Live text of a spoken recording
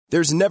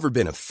There's never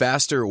been a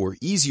faster or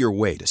easier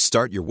way to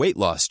start your weight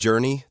loss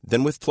journey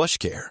than with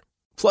PlushCare.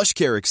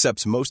 PlushCare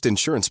accepts most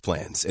insurance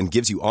plans and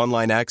gives you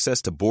online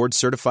access to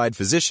board-certified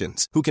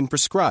physicians who can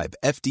prescribe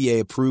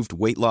FDA-approved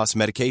weight loss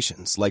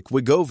medications like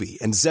Wegovy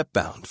and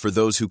Zepbound for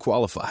those who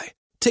qualify.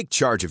 Take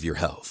charge of your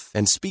health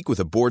and speak with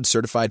a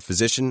board-certified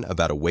physician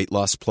about a weight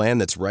loss plan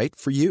that's right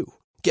for you.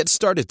 Get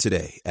started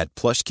today at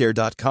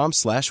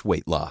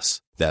plushcare.com/weight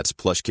loss. That's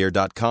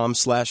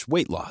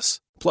plushcare.com/weight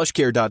loss.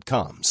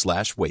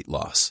 plushcare.com/weight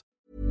loss.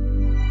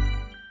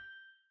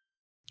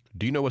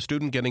 Do you know a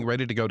student getting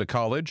ready to go to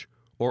college?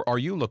 Or are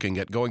you looking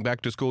at going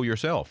back to school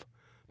yourself?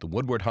 The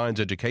Woodward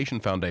Hines Education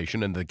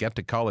Foundation and the Get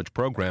to College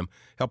program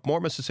help more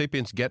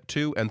Mississippians get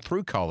to and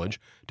through college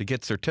to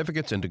get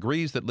certificates and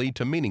degrees that lead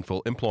to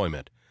meaningful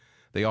employment.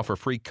 They offer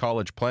free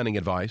college planning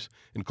advice,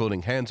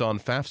 including hands-on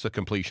FAFSA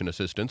completion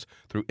assistance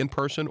through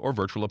in-person or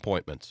virtual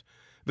appointments.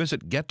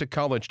 Visit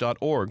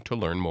gettocollege.org to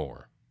learn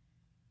more.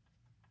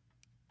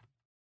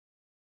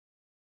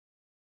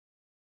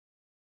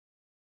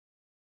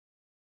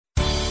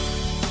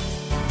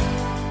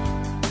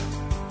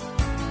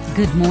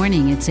 Good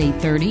morning. It's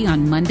 8:30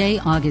 on Monday,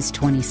 August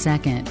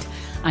 22nd.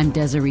 I'm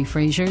Desiree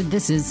Frazier.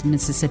 This is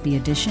Mississippi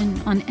Edition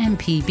on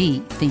MPB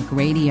Think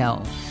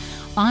Radio.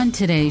 On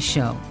today's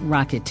show,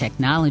 rocket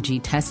technology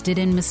tested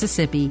in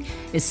Mississippi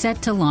is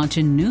set to launch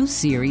a new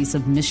series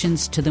of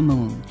missions to the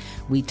moon.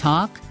 We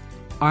talk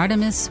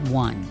Artemis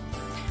 1.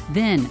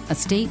 Then, a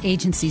state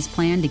agency's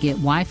plan to get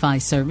Wi-Fi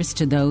service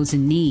to those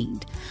in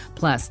need.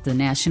 Plus, the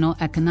National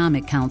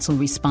Economic Council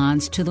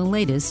responds to the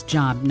latest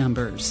job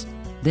numbers.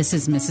 This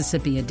is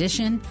Mississippi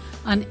Edition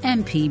on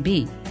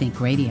MPB Think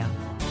Radio.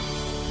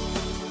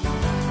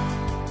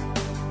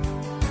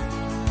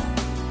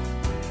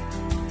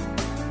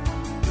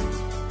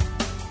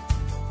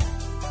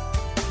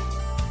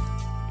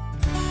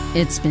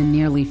 It's been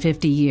nearly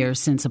 50 years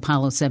since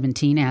Apollo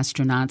 17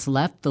 astronauts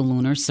left the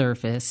lunar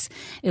surface.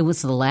 It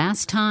was the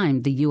last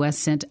time the U.S.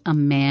 sent a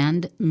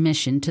manned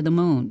mission to the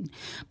moon.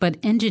 But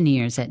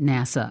engineers at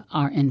NASA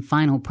are in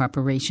final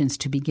preparations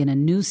to begin a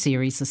new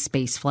series of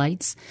space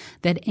flights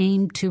that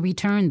aim to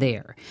return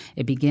there.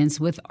 It begins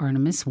with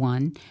Artemis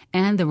 1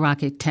 and the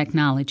rocket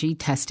technology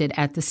tested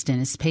at the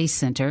Stennis Space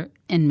Center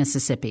in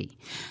Mississippi.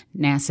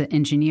 NASA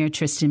engineer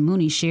Tristan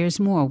Mooney shares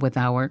more with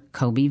our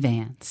Kobe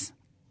Vance.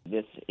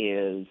 This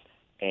is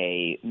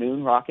a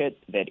moon rocket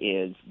that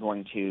is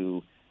going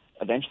to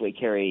eventually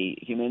carry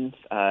humans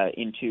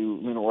into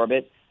lunar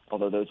orbit,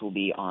 although those will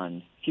be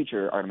on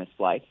future Artemis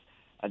flights.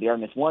 The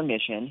Artemis 1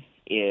 mission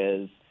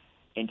is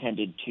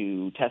intended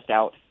to test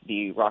out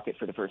the rocket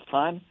for the first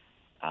time.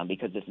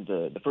 Because this is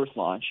the first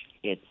launch,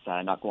 it's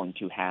not going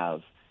to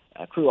have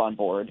a crew on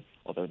board,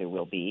 although there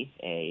will be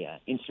a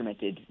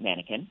instrumented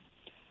mannequin.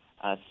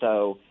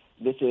 So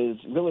this is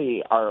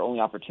really our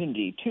only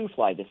opportunity to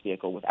fly this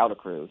vehicle without a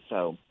crew.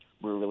 So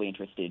we're really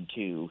interested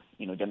to,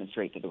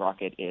 demonstrate that the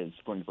rocket is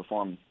going to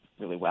perform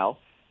really well.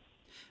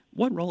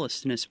 What role has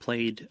Stennis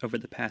played over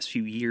the past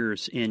few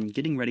years in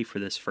getting ready for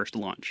this first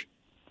launch?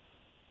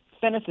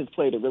 Stennis has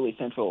played a really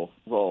central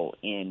role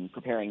in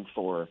preparing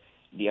for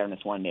the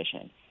Artemis 1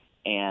 mission.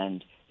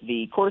 And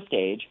the core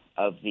stage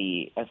of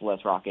the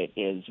SLS rocket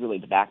is really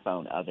the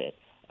backbone of it.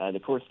 The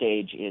core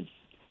stage is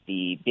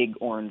the big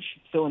orange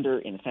cylinder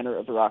in the center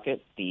of the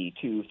rocket. The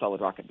two solid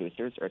rocket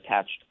boosters are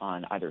attached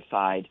on either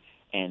side,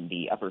 and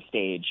the upper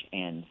stage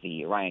and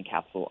the Orion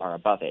capsule are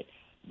above it.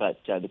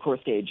 But the core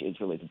stage is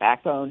really the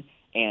backbone,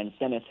 and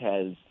Stennis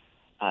has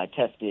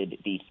tested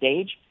the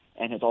stage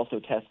and has also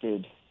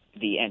tested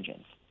the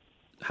engines.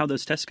 How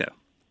those tests go?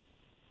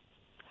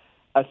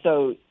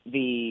 So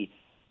the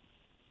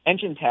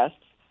engine tests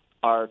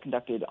are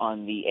conducted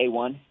on the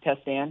A1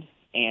 test stand,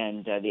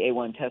 and the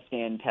A1 test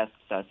stand tests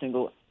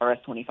single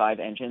RS-25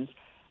 engines.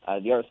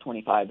 The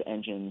RS-25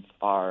 engines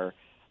are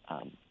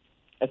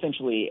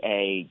essentially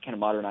a kind of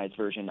modernized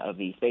version of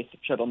the Space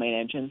Shuttle main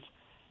engines.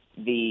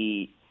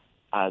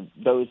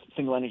 Those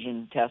single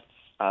engine tests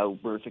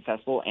were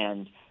successful,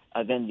 and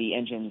then the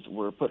engines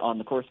were put on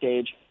the core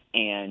stage,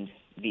 and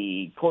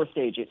the core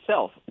stage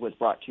itself was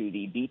brought to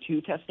the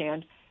B2 test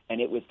stand,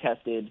 and it was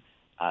tested.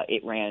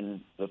 It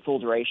ran the full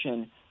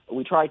duration.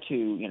 We try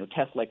to,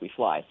 test like we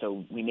fly,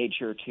 so we made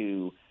sure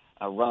to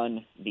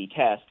run the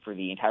test for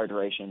the entire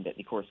duration that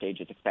the core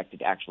stage is expected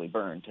to actually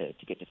burn to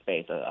get to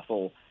space, a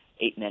full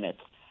 8 minutes.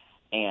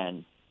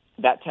 And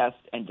that test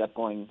ended up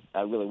going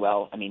really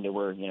well. I mean, there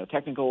were,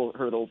 technical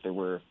hurdles. There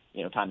were,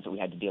 times that we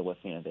had to deal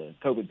with, the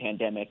COVID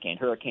pandemic and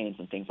hurricanes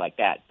and things like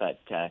that. But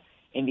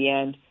in the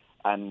end,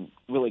 I'm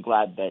really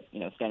glad that,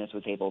 Stennis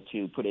was able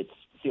to put its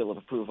seal of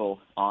approval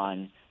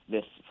on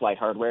this flight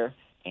hardware,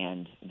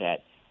 and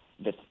that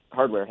this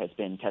hardware has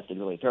been tested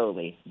really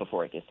thoroughly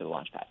before it gets to the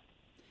launch pad.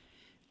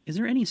 Is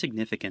there any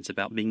significance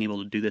about being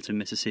able to do this in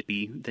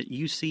Mississippi that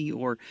you see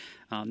or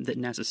that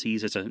NASA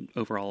sees as an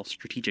overall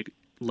strategic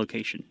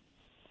location?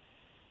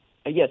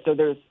 Yes, so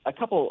there's a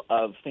couple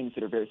of things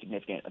that are very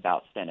significant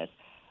about Stennis.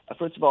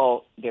 First of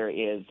all, there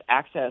is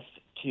access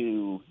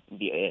to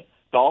the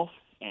Gulf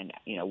and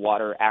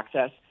water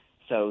access,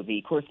 So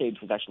the core stage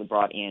was actually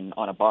brought in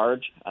on a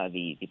barge,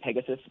 the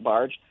Pegasus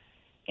barge,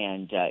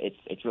 and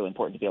it's really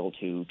important to be able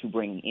to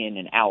bring in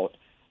and out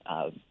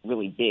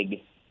really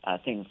big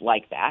things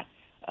like that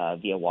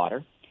via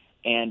water.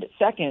 And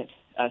second,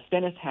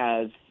 Stennis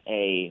has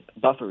a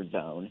buffer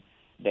zone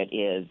that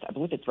is, I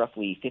believe it's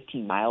roughly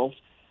 15 miles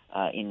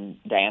in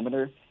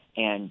diameter,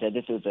 and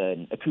this is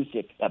an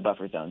acoustic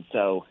buffer zone.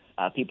 So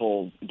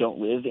people don't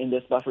live in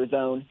this buffer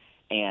zone,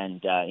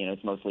 and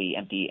it's mostly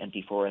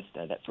empty forest,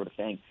 that sort of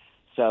thing.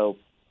 So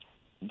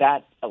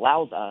that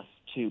allows us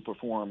to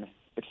perform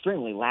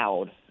extremely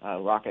loud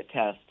rocket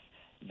tests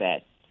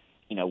that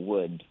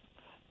would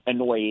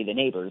annoy the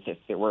neighbors if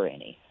there were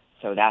any.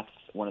 So that's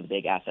one of the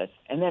big assets.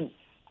 And then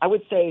I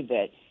would say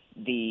that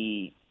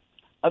the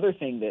other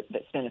thing that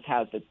Stennis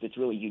has that's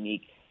really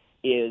unique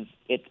is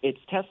its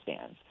test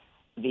stands.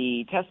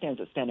 The test stands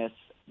at Stennis,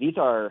 these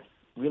are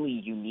really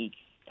unique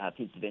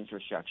pieces of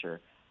infrastructure.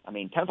 I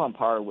mean, kind of on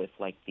par with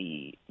like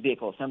the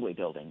vehicle assembly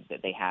building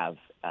that they have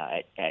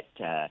at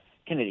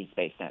Kennedy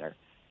Space Center.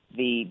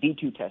 The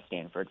B2 test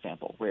stand, for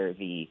example, where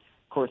the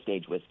core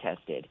stage was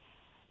tested,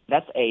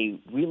 that's a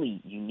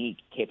really unique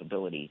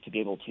capability to be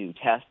able to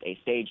test a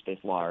stage this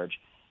large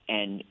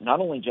and not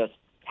only just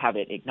have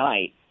it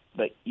ignite,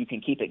 but you can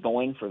keep it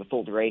going for the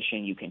full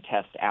duration. You can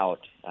test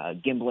out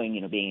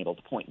gimbaling, being able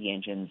to point the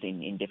engines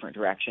in different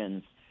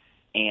directions.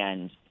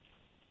 And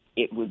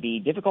it would be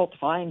difficult to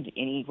find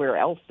anywhere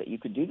else that you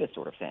could do this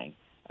sort of thing.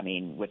 I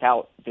mean,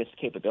 without this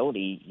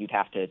capability, you'd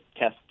have to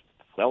test,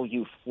 well,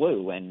 you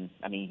flew. And,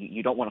 I mean,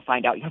 you don't want to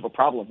find out you have a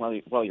problem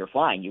while you're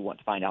flying. You want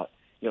to find out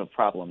you have a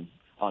problem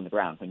on the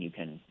ground when you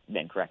can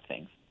then correct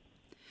things.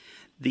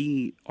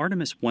 The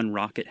Artemis 1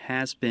 rocket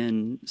has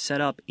been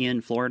set up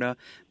in Florida.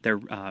 They're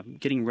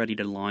getting ready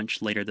to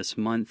launch later this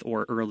month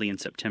or early in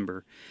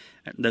September.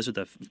 Those are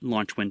the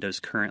launch windows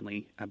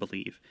currently, I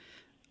believe.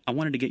 I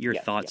wanted to get your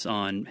thoughts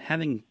on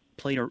having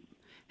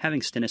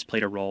Stennis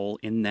played a role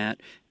in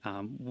that.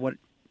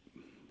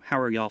 How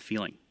are y'all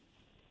feeling?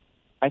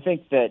 I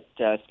think that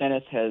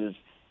Stennis has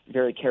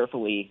very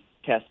carefully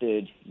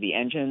tested the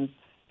engines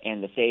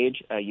and the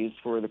stage used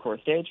for the core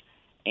stage,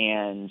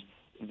 and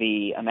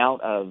the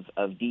amount of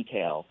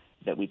detail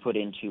that we put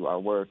into our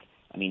work.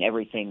 I mean,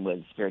 everything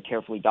was very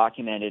carefully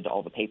documented.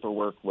 All the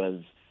paperwork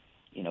was,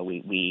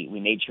 we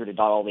made sure to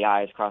dot all the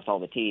I's, cross all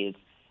the T's,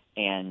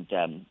 and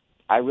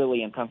I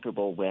really am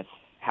comfortable with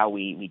how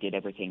we did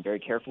everything very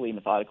carefully,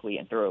 methodically,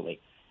 and thoroughly.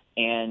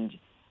 And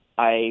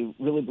I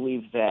really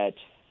believe that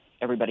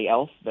everybody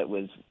else that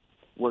was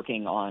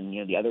working on,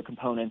 the other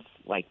components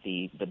like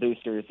the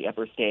boosters, the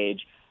upper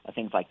stage,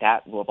 things like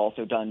that, will have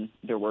also done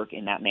their work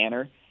in that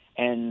manner.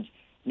 And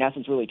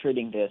NASA's really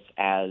treating this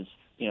as,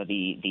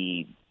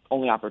 the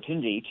only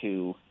opportunity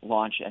to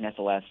launch an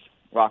SLS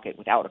rocket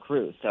without a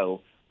crew.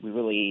 So we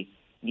really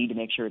need to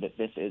make sure that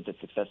this is a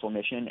successful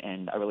mission,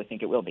 and I really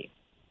think it will be.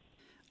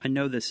 I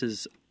know this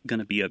is going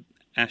to be an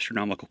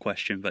astronomical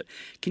question, but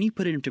can you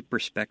put it into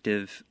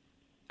perspective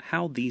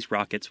how these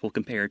rockets will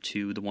compare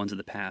to the ones of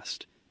the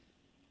past?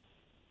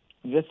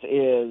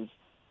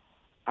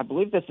 I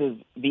believe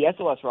the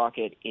SLS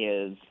rocket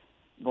is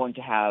going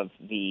to have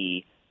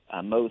the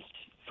most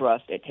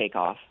thrust at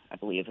takeoff, I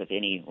believe, of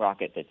any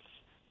rocket that's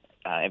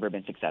ever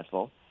been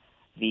successful.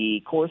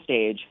 The core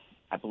stage,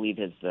 I believe,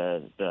 is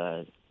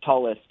the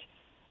tallest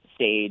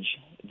stage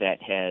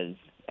that has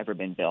ever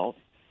been built.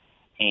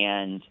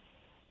 And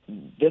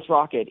this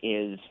rocket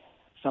is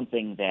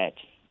something that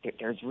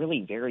there's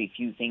really very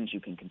few things you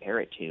can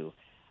compare it to.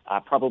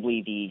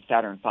 Probably the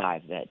Saturn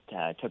V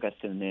that took us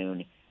to the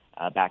moon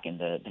back in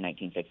the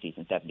 1960s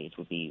and 70s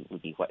would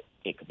be what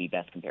it could be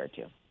best compared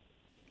to.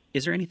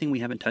 Is there anything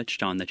we haven't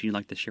touched on that you'd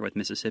like to share with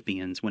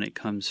Mississippians when it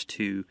comes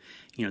to,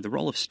 the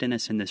role of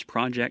Stennis in this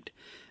project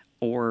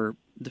or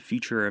the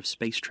future of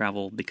space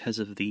travel because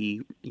of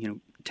the,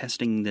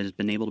 testing that has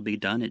been able to be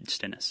done at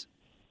Stennis?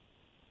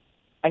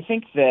 I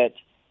think that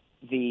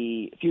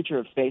the future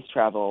of space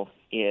travel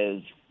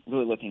is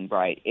really looking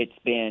bright. It's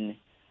been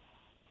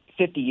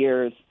 50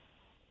 years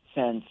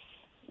since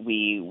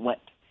we went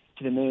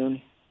to the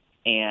moon,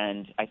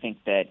 and I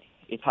think that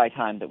it's high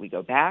time that we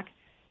go back,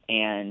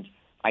 and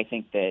I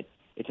think that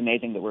it's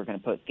amazing that we're going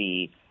to put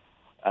the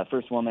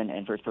first woman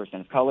and first person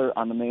of color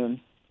on the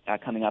moon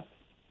coming up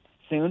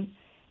soon.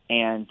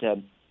 And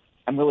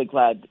I'm really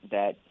glad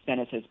that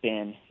Stennis has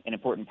been an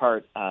important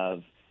part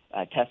of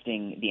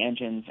testing the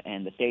engines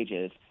and the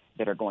stages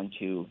that are going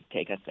to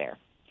take us there.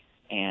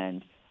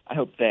 And I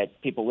hope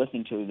that people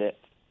listening to this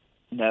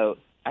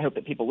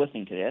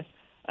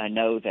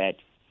know that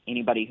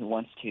anybody who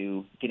wants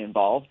to get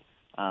involved,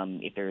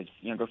 if there's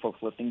younger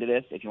folks listening to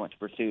this, if you want to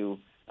pursue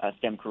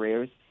STEM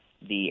careers,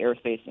 the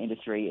aerospace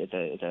industry is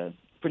a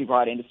pretty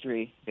broad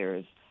industry.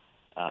 There's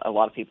a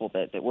lot of people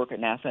that work at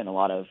NASA and a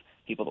lot of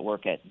people that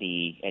work at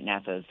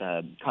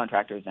NASA's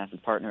contractors,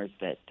 NASA's partners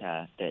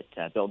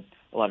that build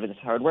a lot of this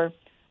hardware.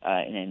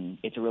 And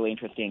it's a really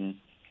interesting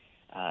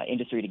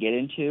industry to get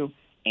into,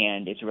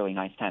 and it's a really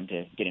nice time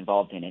to get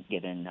involved in it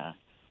given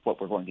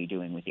what we're going to be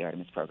doing with the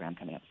Artemis program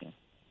coming up soon.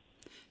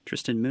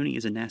 Tristan Mooney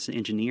is a NASA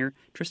engineer.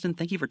 Tristan,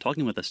 thank you for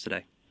talking with us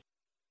today.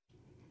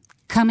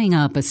 Coming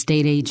up, a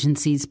state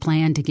agency's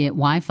plan to get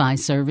Wi-Fi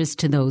service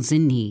to those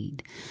in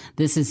need.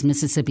 This is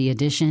Mississippi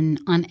Edition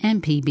on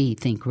MPB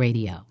Think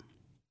Radio.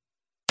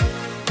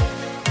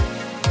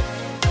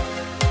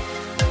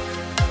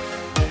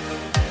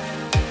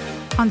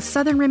 On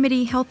Southern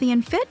Remedy Healthy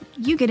and Fit,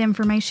 you get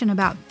information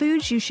about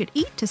foods you should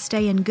eat to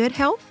stay in good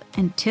health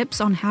and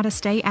tips on how to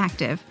stay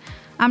active.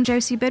 I'm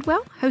Josie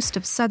Bidwell, host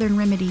of Southern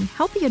Remedy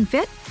Healthy and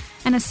Fit,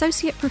 and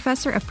Associate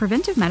Professor of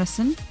Preventive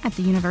Medicine at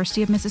the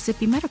University of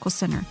Mississippi Medical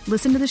Center.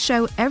 Listen to the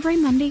show every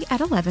Monday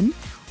at 11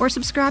 or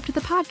subscribe to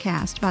the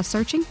podcast by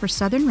searching for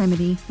Southern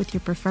Remedy with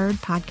your preferred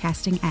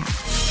podcasting app.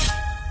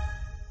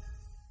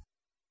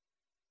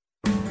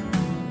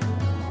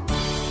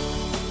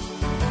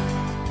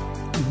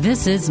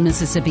 This is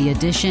Mississippi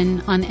Edition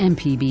on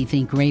MPB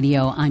Think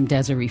Radio. I'm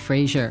Desiree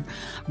Frazier.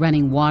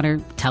 Running water,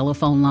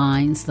 telephone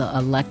lines, the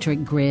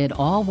electric grid,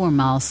 all were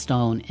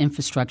milestone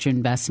infrastructure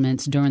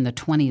investments during the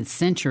 20th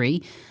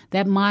century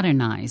that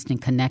modernized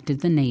and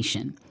connected the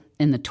nation.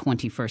 In the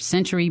 21st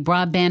century,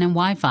 broadband and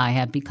Wi-Fi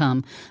have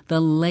become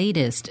the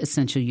latest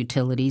essential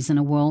utilities in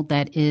a world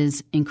that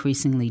is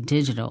increasingly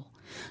digital.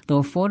 The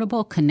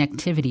Affordable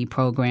Connectivity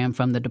Program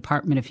from the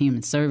Department of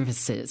Human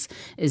Services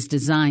is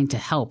designed to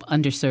help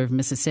underserved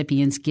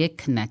Mississippians get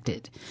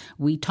connected.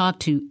 We talked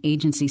to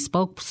agency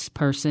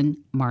spokesperson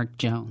Mark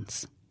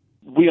Jones.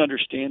 We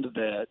understand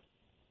that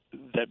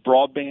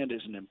broadband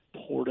is an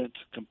important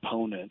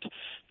component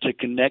to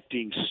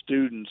connecting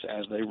students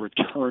as they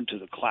return to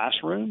the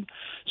classroom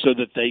so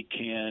that they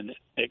can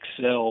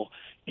excel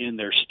in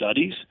their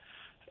studies.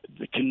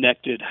 The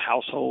connected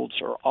households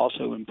are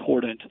also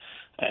important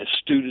as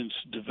students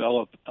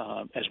develop,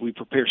 as we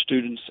prepare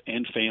students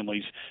and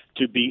families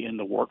to be in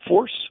the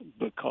workforce,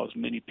 because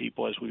many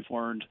people, as we've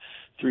learned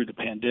through the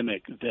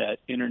pandemic, that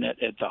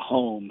internet at the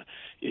home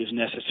is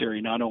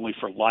necessary not only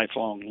for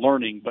lifelong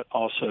learning, but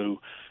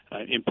also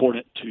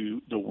important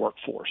to the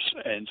workforce.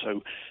 And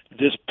so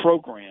this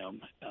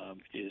program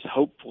is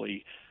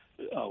hopefully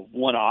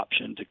one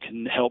option to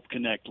help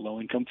connect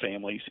low-income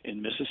families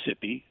in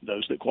Mississippi,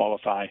 those that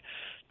qualify,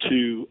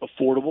 to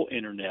affordable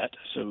internet.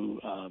 So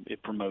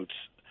it promotes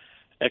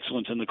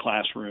excellence in the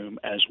classroom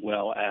as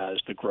well as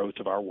the growth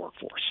of our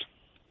workforce.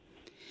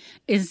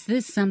 Is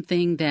this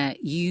something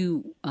that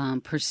you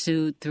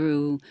pursued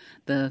through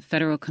the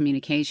Federal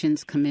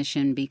Communications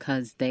Commission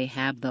because they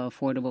have the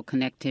Affordable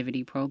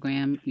Connectivity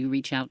Program? You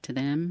reach out to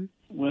them?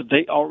 Well,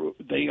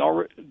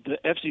 the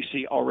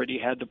FCC already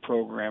had the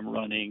program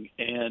running,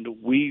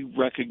 and we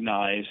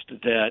recognized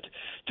that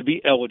to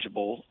be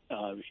eligible,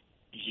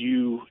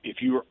 if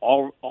you were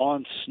all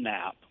on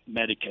SNAP,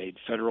 Medicaid,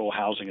 Federal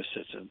Housing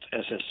Assistance,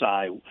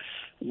 SSI,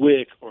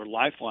 WIC, or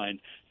Lifeline,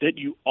 that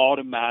you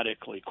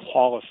automatically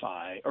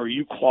qualify, or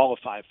you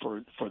qualify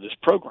for this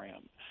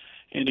program.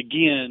 And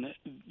again,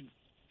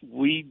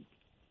 we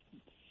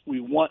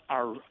want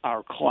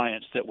our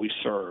clients that we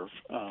serve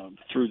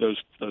through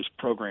those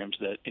programs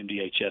that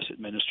MDHS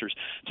administers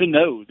to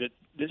know that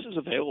this is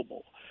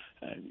available.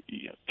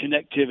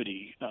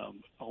 Connectivity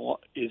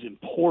is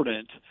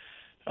important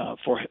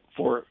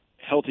for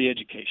healthy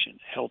education,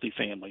 healthy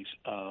families,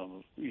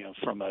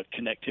 from a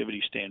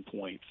connectivity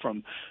standpoint,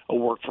 from a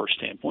workforce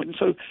standpoint.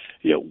 And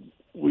so,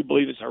 we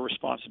believe it's our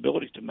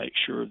responsibility to make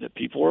sure that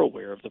people are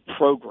aware of the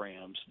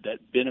programs that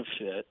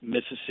benefit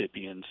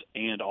Mississippians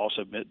and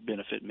also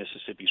benefit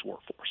Mississippi's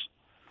workforce.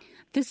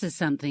 This is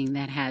something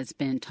that has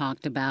been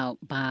talked about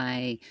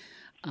by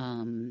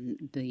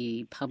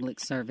the Public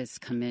Service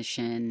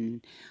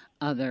Commission,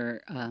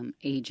 other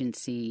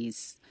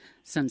agencies,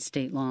 some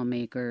state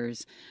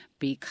lawmakers,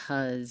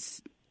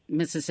 because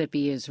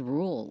Mississippi is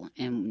rural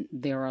and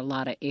there are a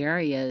lot of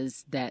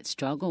areas that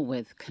struggle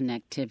with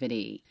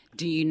connectivity.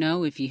 Do you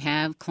know if you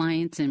have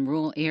clients in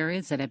rural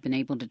areas that have been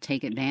able to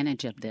take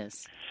advantage of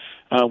this?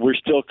 We're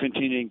still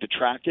continuing to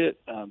track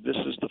it. This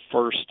is the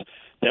first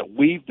that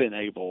we've been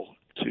able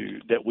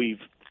to, that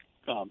we've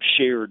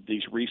shared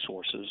these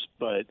resources.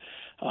 But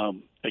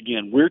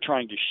again, we're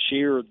trying to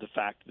share the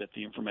fact that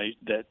the information,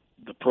 that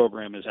the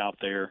program is out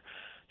there,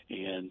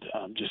 and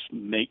just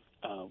make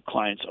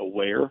clients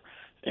aware.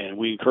 And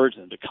we encourage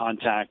them to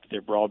contact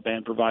their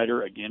broadband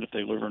provider. Again, if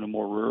they live in a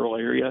more rural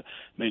area,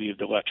 many of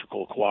the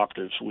electrical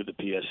cooperatives with the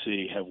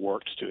PSC have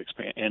worked to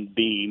expand, and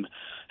Beam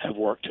have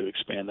worked to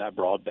expand that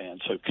broadband.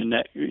 So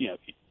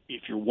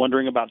if you're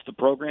wondering about the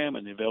program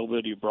and the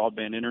availability of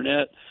broadband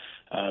internet,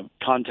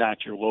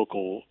 contact the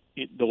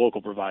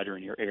local provider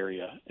in your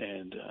area.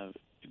 And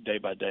day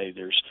by day,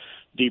 there's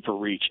deeper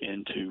reach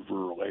into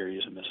rural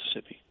areas of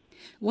Mississippi.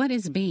 What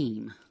is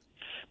Beam?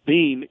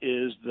 Beam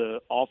is the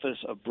Office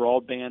of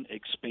Broadband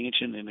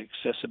Expansion and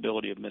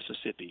Accessibility of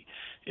Mississippi.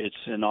 It's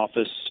an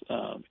office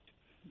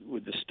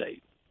with the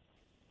state.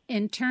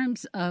 In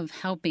terms of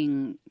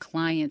helping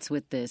clients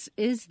with this,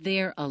 is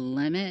there a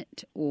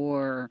limit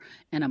or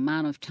an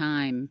amount of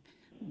time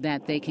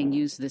that they can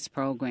use this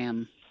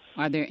program?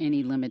 Are there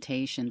any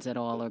limitations at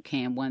all, or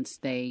can, once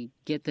they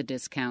get the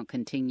discount,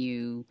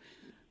 continue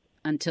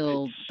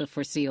until the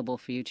foreseeable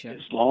future?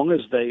 As long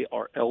as they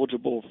are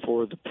eligible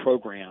for the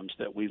programs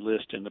that we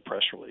list in the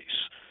press release,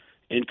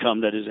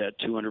 income that is at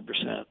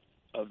 200%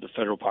 of the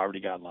federal poverty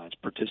guidelines,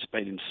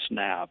 participating in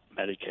SNAP,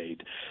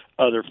 Medicaid,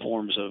 other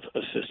forms of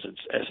assistance,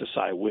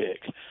 SSI,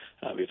 WIC.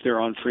 If they're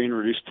on free and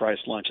reduced price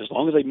lunch, as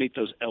long as they meet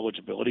those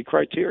eligibility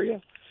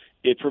criteria,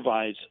 it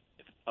provides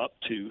up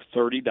to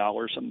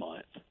 $30 a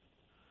month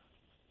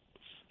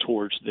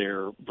towards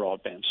their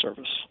broadband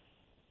service.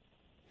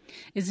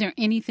 Is there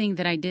anything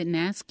that I didn't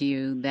ask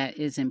you that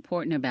is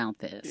important about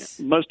this?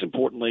 Yeah. Most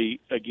importantly,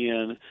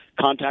 again,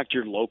 contact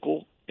your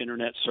local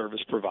internet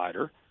service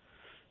provider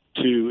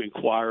to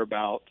inquire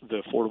about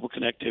the Affordable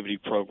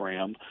Connectivity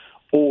Program,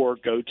 or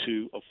go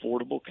to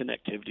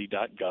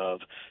affordableconnectivity.gov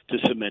to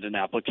submit an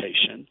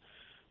application.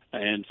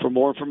 And for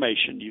more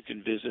information, you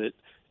can visit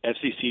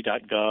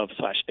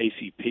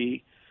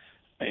fcc.gov/ACP,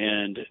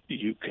 and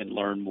you can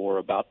learn more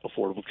about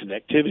affordable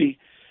connectivity.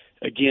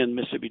 Again,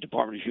 Mississippi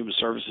Department of Human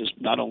Services,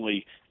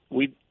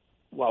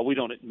 while we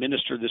don't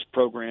administer this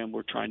program,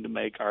 we're trying to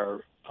make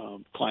our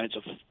clients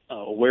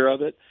aware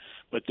of it,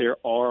 but there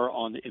are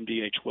on the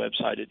MDH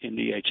website at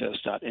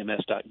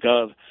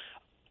mdhs.ms.gov,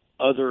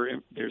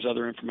 there's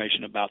other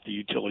information about the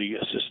utility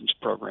assistance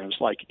programs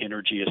like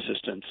energy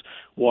assistance,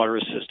 water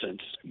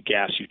assistance,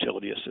 gas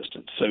utility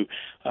assistance. So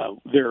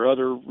there are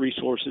other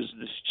resources.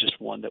 This is just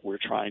one that we're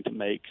trying to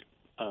make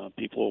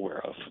people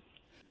aware of.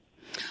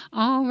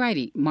 All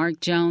righty.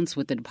 Mark Jones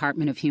with the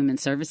Department of Human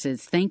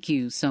Services, thank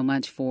you so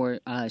much for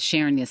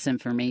sharing this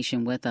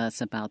information with us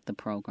about the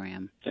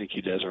program. Thank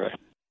you, Desiree.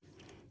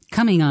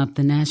 Coming up,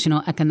 the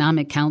National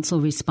Economic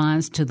Council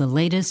responds to the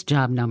latest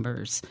job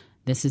numbers.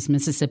 This is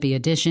Mississippi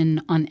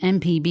Edition on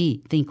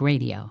MPB Think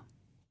Radio.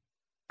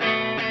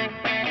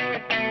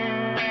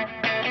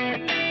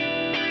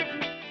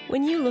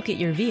 When you look at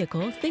your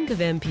vehicle, think of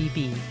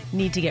MPB.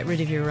 Need to get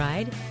rid of your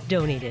ride?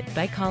 Donate it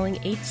by calling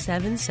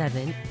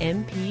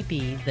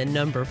 877-MPB, the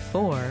number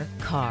 4,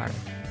 CAR.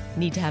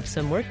 Need to have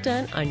some work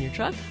done on your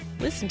truck?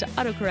 Listen to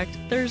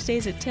AutoCorrect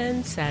Thursdays at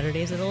 10,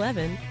 Saturdays at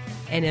 11.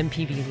 An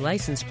MPB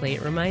license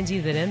plate reminds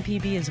you that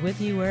MPB is with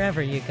you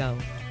wherever you go.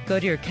 Go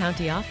to your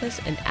county office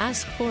and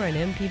ask for an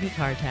MPB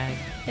car tag.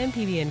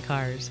 MPB and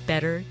cars,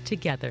 better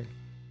together.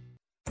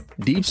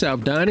 Deep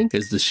South Dining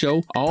is the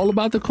show all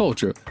about the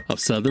culture of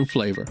Southern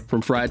flavor,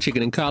 from fried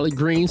chicken and collard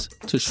greens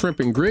to shrimp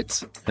and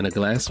grits and a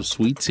glass of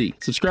sweet tea.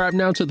 Subscribe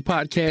now to the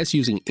podcast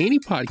using any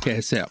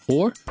podcast app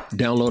or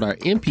download our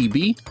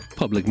MPB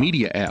public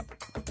media app.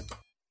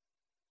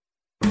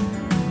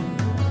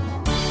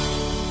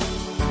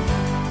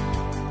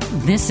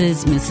 This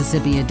is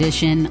Mississippi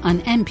Edition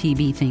on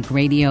MPB Think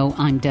Radio.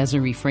 I'm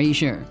Desiree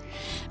Frazier.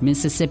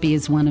 Mississippi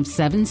is one of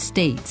 7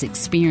 states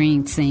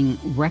experiencing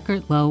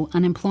record low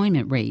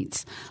unemployment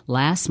rates.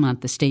 Last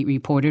month, the state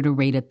reported a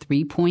rate of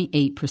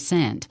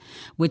 3.8%,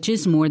 which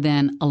is more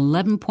than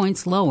 11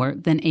 points lower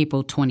than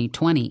April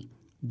 2020.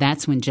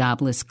 That's when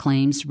jobless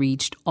claims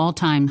reached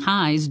all-time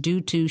highs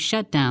due to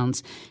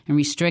shutdowns and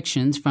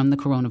restrictions from the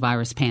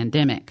coronavirus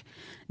pandemic.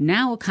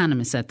 Now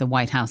economists at the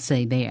White House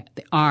say there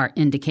are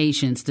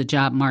indications the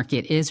job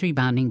market is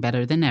rebounding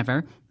better than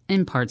ever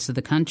in parts of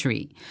the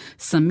country.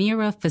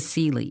 Samira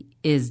Fasili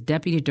is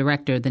Deputy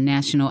Director of the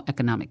National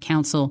Economic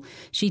Council.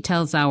 She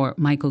tells our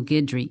Michael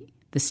Guidry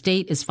the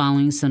state is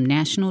following some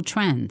national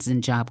trends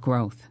in job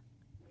growth.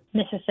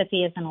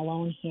 Mississippi isn't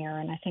alone here,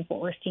 and I think what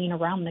we're seeing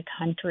around the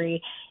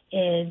country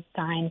is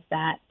signs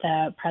that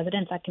the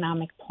president's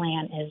economic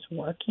plan is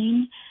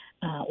working.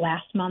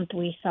 Last month,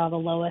 we saw the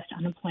lowest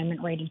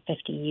unemployment rate in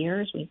 50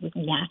 years. We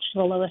matched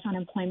the lowest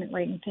unemployment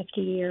rate in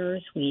 50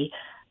 years. We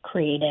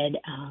created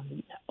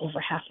over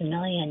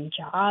 500,000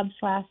 jobs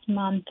last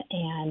month,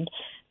 and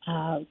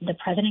the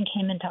president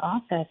came into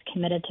office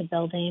committed to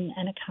building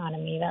an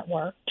economy that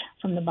worked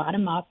from the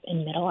bottom up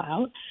and middle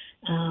out.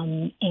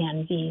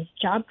 And these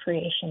job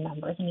creation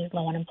numbers and these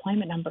low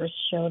unemployment numbers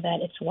show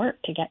that it's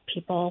worked to get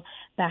people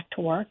back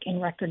to work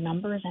in record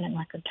numbers and in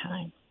record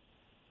time.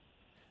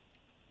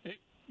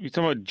 You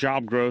talk about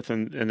job growth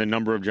and the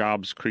number of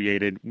jobs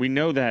created. We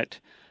know that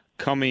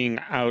coming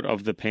out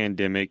of the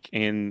pandemic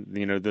in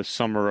the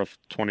summer of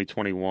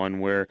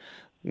 2021, where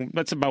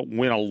that's about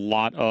when a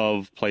lot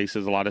of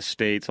places, a lot of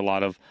states, a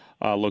lot of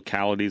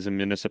localities and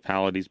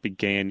municipalities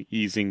began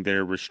easing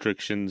their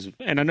restrictions.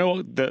 And I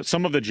know that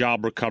some of the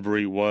job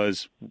recovery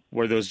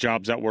were those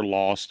jobs that were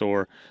lost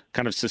or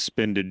kind of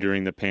suspended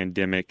during the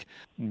pandemic.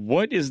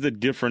 What is the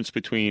difference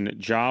between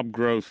job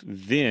growth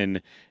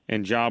then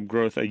and job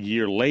growth a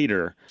year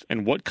later?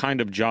 And what kind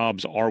of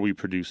jobs are we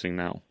producing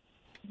now?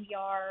 We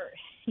are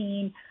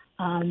seeing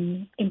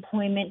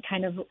employment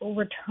kind of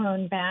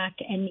return back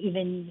and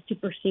even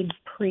supersede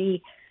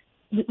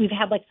We've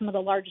had some of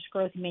the largest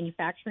growth in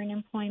manufacturing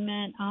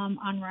employment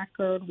on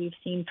record. We've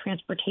seen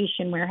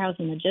transportation, warehouse,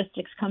 and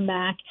logistics come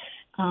back.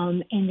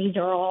 And these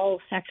are all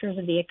sectors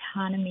of the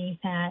economy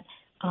that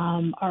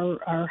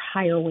are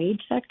higher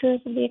wage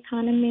sectors of the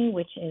economy,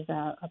 which is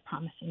a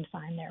promising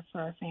sign there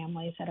for our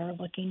families that are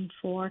looking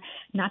for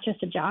not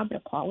just a job, but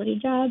a quality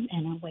job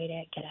and a way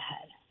to get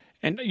ahead.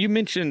 And you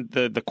mentioned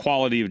the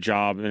quality of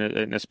job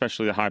and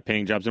especially the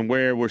high-paying jobs, and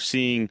where we're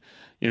seeing,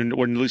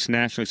 or at least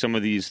nationally, some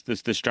of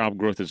this job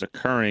growth is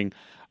occurring.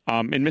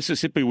 In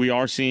Mississippi, we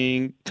are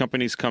seeing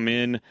companies come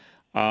in.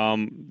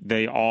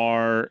 They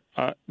are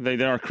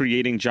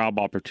creating job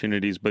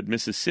opportunities, but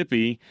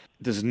Mississippi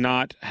does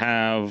not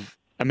have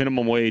a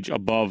minimum wage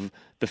above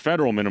the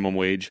federal minimum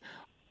wage.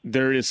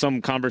 There is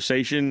some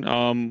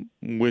conversation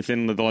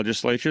within the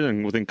legislature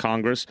and within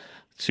Congress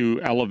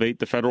to elevate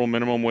the federal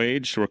minimum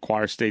wage to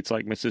require states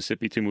like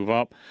Mississippi to move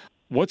up.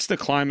 What's the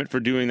climate for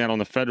doing that on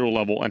the federal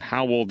level, and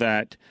how will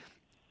that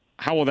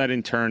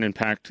in turn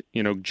impact,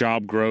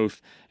 job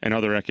growth and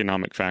other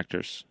economic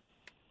factors?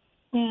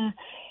 Yeah.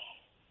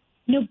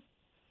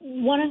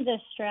 One of the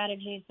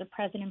strategies the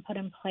president put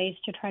in place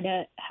to try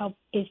to help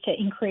is to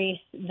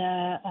increase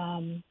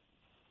the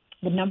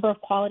number of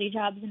quality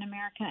jobs in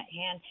America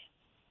and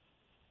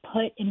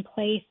put in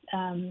place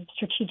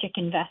strategic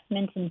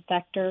investments in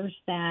sectors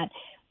that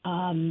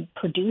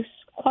produce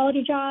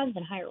quality jobs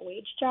and higher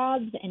wage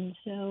jobs. And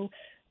so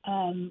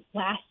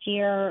last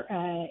year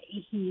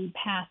he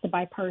passed the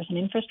bipartisan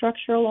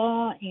infrastructure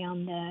law,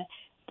 and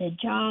the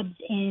jobs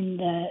in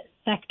the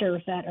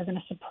sectors that are going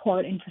to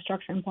support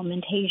infrastructure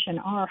implementation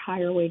are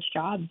higher wage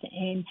jobs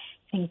in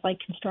things like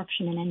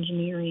construction and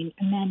engineering.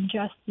 And then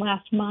just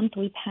last month,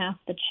 we passed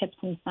the Chips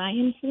and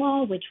Science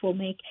Law, which will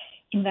make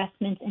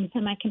investments in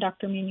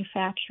semiconductor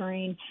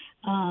manufacturing,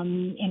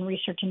 in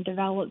research and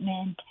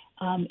development,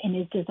 and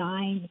is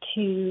designed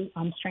to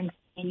strengthen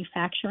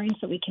manufacturing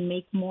so we can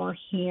make more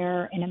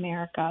here in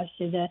America.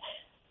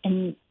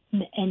 And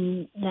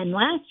then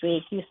last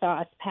week, you saw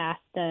us pass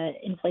the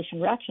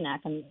Inflation Reduction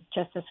Act, and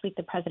just this week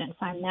the president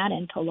signed that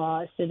into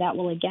law. So that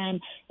will, again,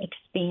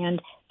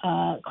 expand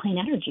clean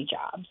energy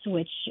jobs,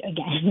 which,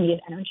 again, these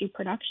energy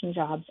production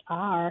jobs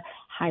are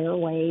higher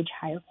wage,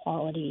 higher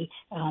quality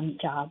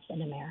jobs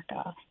in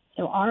America.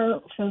 So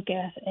our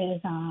focus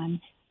is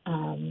on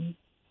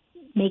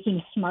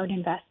making smart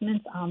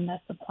investments on the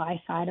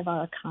supply side of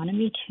our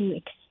economy to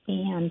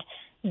expand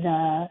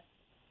the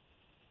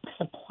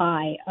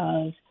supply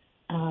of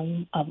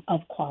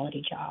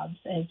quality jobs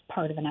as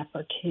part of an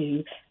effort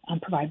to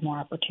provide more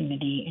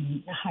opportunity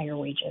and higher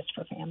wages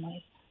for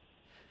families.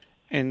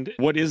 And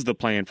what is the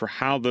plan for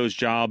how those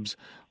jobs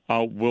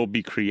will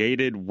be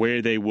created,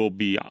 where they will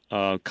be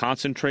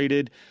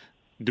concentrated?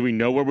 Do we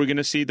know where we're going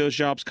to see those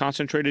jobs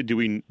concentrated?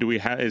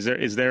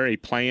 Is there a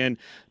plan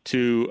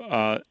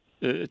to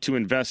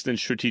invest in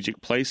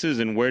strategic places,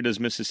 and where does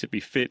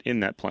Mississippi fit in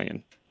that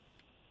plan?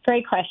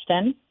 Great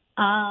question.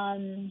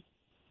 And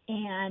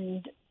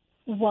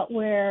what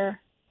we're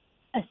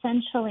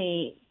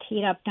essentially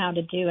teed up now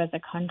to do as a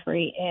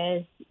country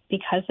is,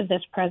 because of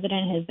this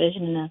president, his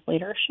vision and his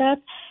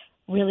leadership,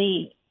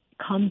 really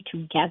come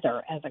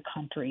together as a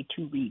country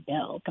to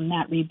rebuild. And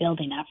that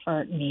rebuilding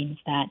effort means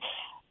that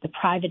the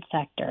private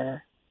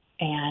sector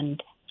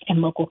and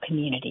local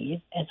communities,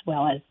 as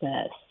well as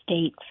the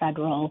state,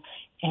 federal,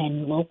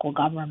 and local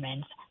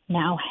governments,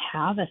 now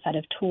have a set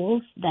of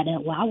tools that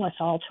allow us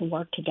all to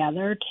work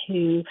together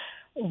to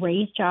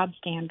raise job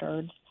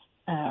standards,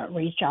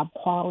 raise job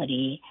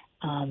quality,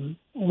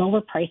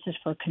 lower prices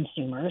for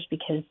consumers,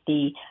 because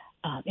the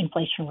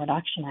Inflation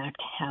Reduction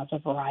Act has a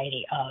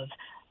variety of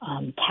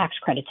tax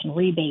credits and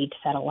rebates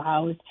that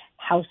allows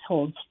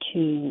households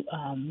to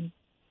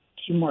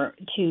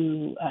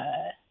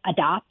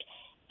adopt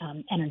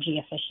energy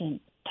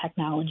efficient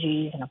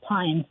technologies and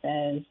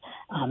appliances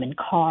and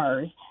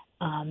cars,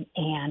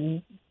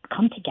 and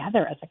come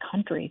together as a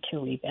country to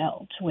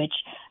rebuild, which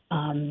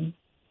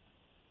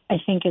I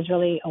think is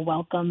really a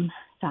welcome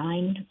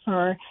sign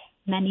for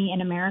many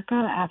in America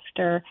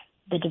after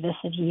the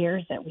divisive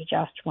years that we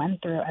just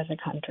went through as a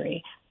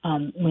country.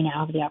 We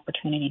now have the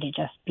opportunity to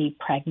just be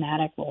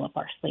pragmatic, roll up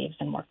our sleeves,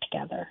 and work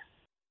together.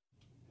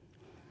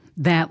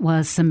 That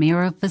was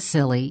Samira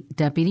Vasili,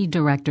 Deputy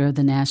Director of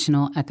the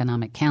National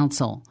Economic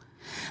Council.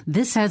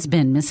 This has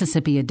been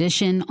Mississippi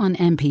Edition on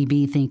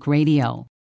MPB Think Radio.